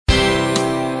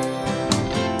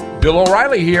Bill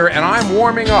O'Reilly here, and I'm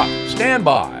warming up. Stand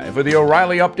by for the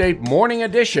O'Reilly Update Morning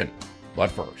Edition.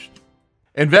 But first,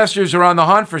 investors are on the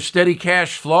hunt for steady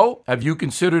cash flow. Have you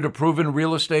considered a proven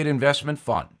real estate investment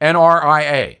fund?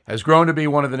 NRIA has grown to be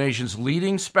one of the nation's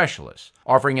leading specialists,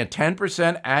 offering a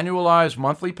 10% annualized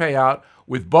monthly payout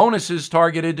with bonuses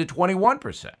targeted to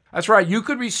 21%. That's right, you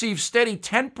could receive steady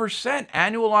 10%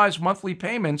 annualized monthly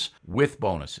payments with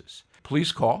bonuses.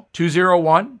 Please call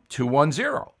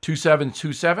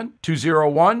 201-210-2727,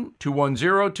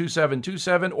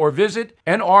 201-210-2727, or visit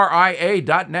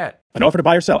nria.net. An offer to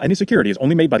buy or sell any security is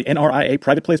only made by the NRIA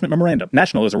Private Placement Memorandum.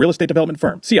 National is a real estate development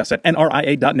firm. See us at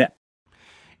nria.net.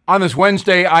 On this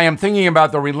Wednesday, I am thinking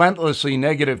about the relentlessly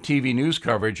negative TV news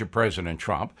coverage of President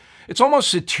Trump. It's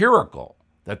almost satirical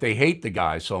that they hate the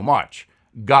guy so much.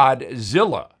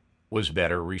 Godzilla was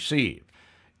better received.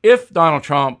 If Donald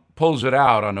Trump pulls it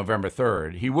out on November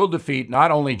 3rd, he will defeat not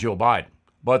only Joe Biden,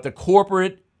 but the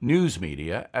corporate news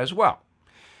media as well.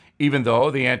 Even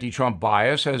though the anti-Trump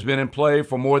bias has been in play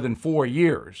for more than 4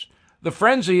 years, the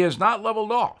frenzy has not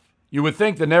leveled off. You would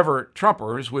think the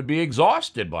never-Trumpers would be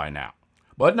exhausted by now.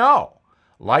 But no,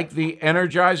 like the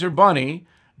Energizer Bunny,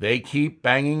 they keep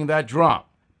banging that drum,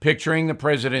 picturing the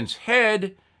president's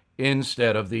head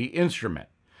instead of the instrument.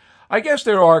 I guess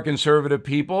there are conservative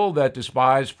people that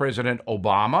despise President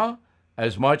Obama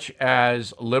as much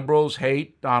as liberals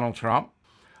hate Donald Trump,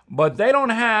 but they don't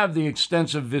have the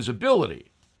extensive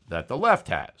visibility that the left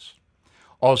has.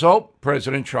 Also,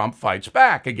 President Trump fights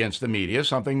back against the media,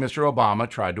 something Mr. Obama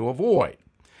tried to avoid.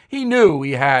 He knew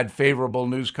he had favorable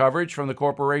news coverage from the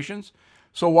corporations,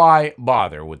 so why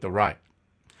bother with the right?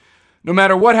 No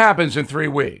matter what happens in 3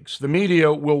 weeks, the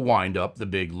media will wind up the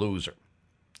big loser.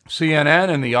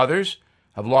 CNN and the others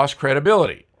have lost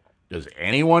credibility. Does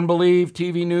anyone believe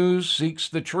TV news seeks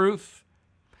the truth?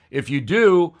 If you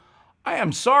do, I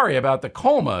am sorry about the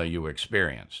coma you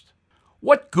experienced.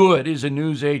 What good is a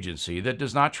news agency that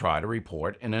does not try to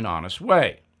report in an honest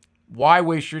way? Why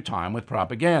waste your time with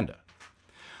propaganda?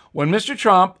 When Mr.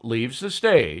 Trump leaves the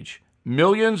stage,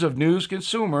 millions of news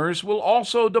consumers will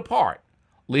also depart,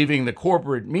 leaving the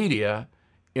corporate media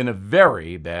in a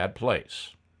very bad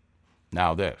place.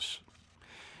 Now this.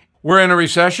 We're in a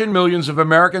recession. Millions of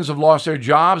Americans have lost their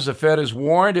jobs. The Fed has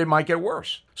warned it might get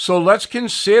worse. So let's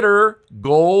consider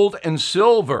gold and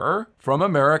silver from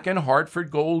American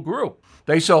Hartford Gold Group.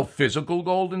 They sell physical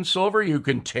gold and silver. You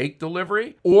can take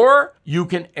delivery, or you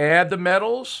can add the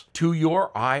metals to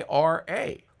your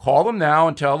IRA. Call them now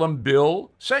and tell them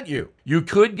Bill sent you. You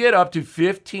could get up to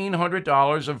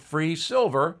 $1,500 of free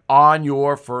silver on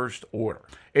your first order.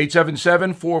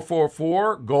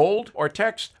 877-444-GOLD or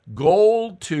text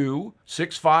GOLD to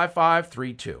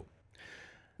 65532.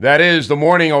 That is the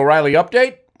Morning O'Reilly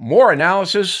Update. More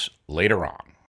analysis later on.